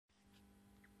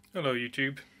Hello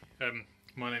YouTube,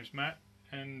 my name's Matt,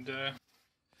 and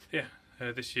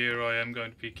this year I am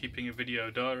going to be keeping a video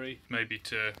diary, maybe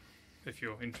to, if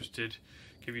you're interested,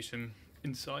 give you some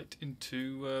insight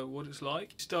into what it's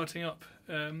like starting up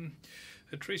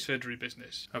a tree surgery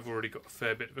business. I've already got a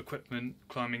fair bit of equipment,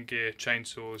 climbing gear,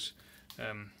 chainsaws,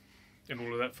 and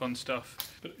all of that fun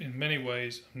stuff, but in many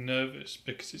ways I'm nervous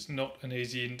because it's not an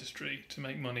easy industry to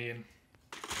make money in.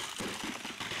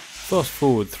 Fast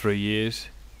forward 3 years,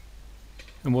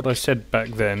 and what I said back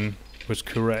then was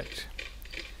correct,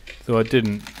 though I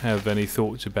didn't have any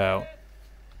thoughts about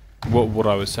what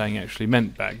I was saying actually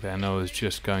meant back then. I was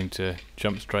just going to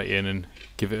jump straight in and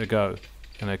give it a go,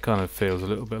 and it kind of feels a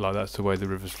little bit like that's the way the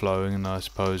river's flowing, and I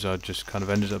suppose I just kind of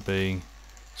ended up being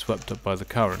swept up by the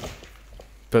current.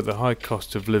 But the high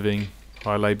cost of living,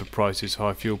 high labour prices,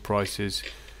 high fuel prices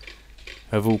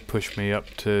have all pushed me up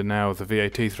to now the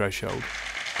VAT threshold.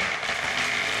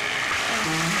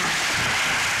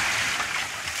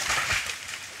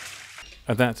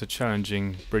 And that's a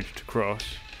challenging bridge to cross,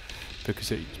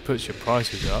 because it puts your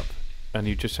prices up and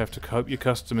you just have to hope your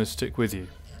customers stick with you.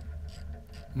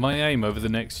 My aim over the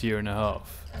next year and a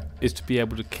half is to be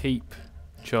able to keep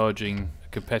charging a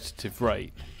competitive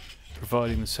rate,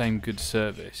 providing the same good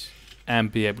service, and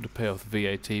be able to pay off the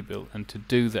VAT bill, and to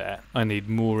do that I need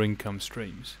more income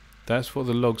streams. That's what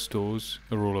the log stores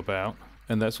are all about.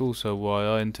 And that's also why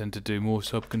I intend to do more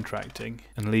subcontracting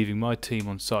and leaving my team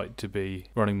on site to be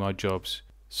running my jobs,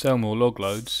 sell more log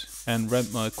loads and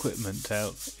rent my equipment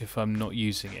out if I'm not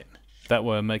using it. That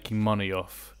way I'm making money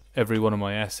off every one of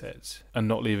my assets and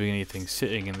not leaving anything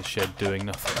sitting in the shed doing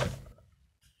nothing.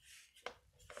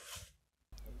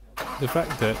 The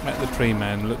fact that Matt the Tree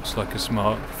Man looks like a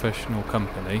smart professional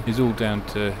company is all down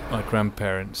to my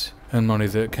grandparents and money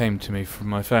that came to me from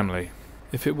my family.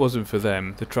 If it wasn't for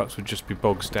them, the trucks would just be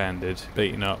bog standard,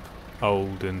 beaten up,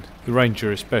 old, and the Ranger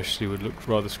especially would look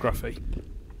rather scruffy.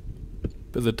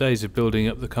 But the days of building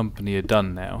up the company are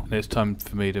done now, and it's time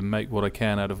for me to make what I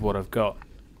can out of what I've got.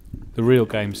 The real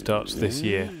game starts this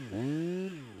year.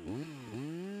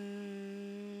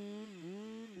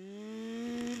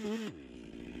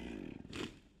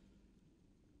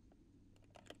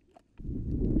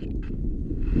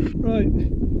 Right,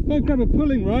 if I grab a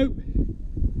pulling rope,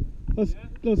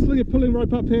 let's sling a pulling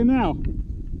rope up here now.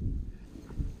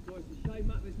 Well, it's a shame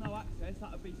that there's no access.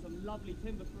 That would be some lovely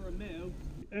timber for a mill.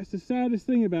 That's the saddest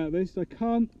thing about this. I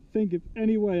can't think of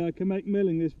any way I can make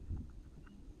milling this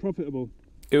profitable.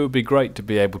 It would be great to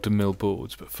be able to mill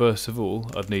boards, but first of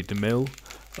all I'd need the mill,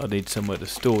 I'd need somewhere to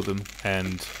store them,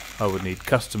 and I would need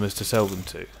customers to sell them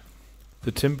to.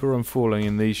 The timber I'm falling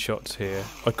in these shots here,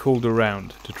 I called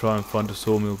around to try and find a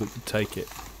sawmill that could take it,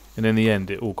 and in the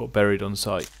end it all got buried on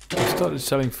site. I started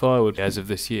selling firewood as of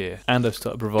this year, and I've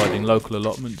started providing local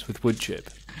allotments with wood chip.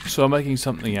 So I'm making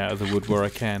something out of the wood where I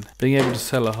can. Being able to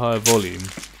sell a higher volume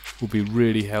will be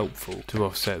really helpful to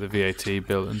offset the VAT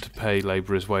bill and to pay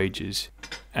labourers' wages,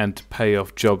 and to pay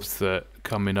off jobs that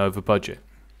come in over budget.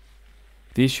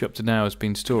 The issue up to now has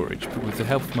been storage, but with the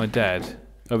help of my dad,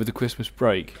 over the Christmas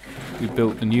break, we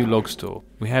built a new log store.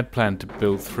 We had planned to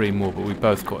build 3 more, but we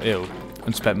both got ill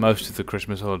and spent most of the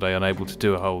Christmas holiday unable to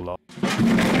do a whole lot.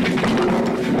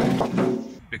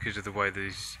 Because of the way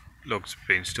these logs have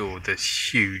been stored,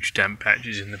 there's huge damp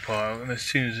patches in the pile, and as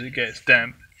soon as it gets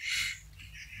damp,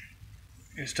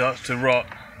 it starts to rot.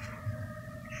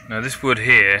 Now this wood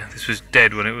here, this was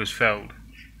dead when it was felled.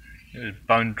 It was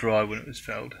bone dry when it was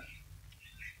felled.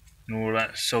 And all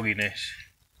that sogginess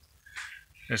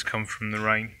has come from the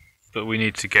rain. But we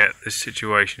need to get this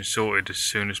situation sorted as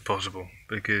soon as possible,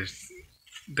 because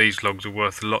these logs are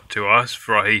worth a lot to us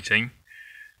for our heating,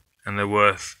 and they're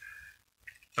worth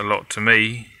a lot to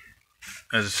me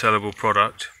as a sellable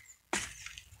product,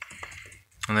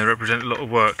 and they represent a lot of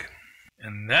work.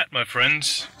 And that, my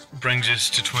friends, brings us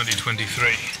to 2023.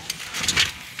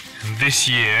 And this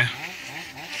year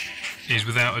is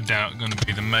without a doubt going to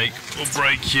be the make or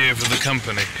break year for the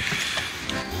company.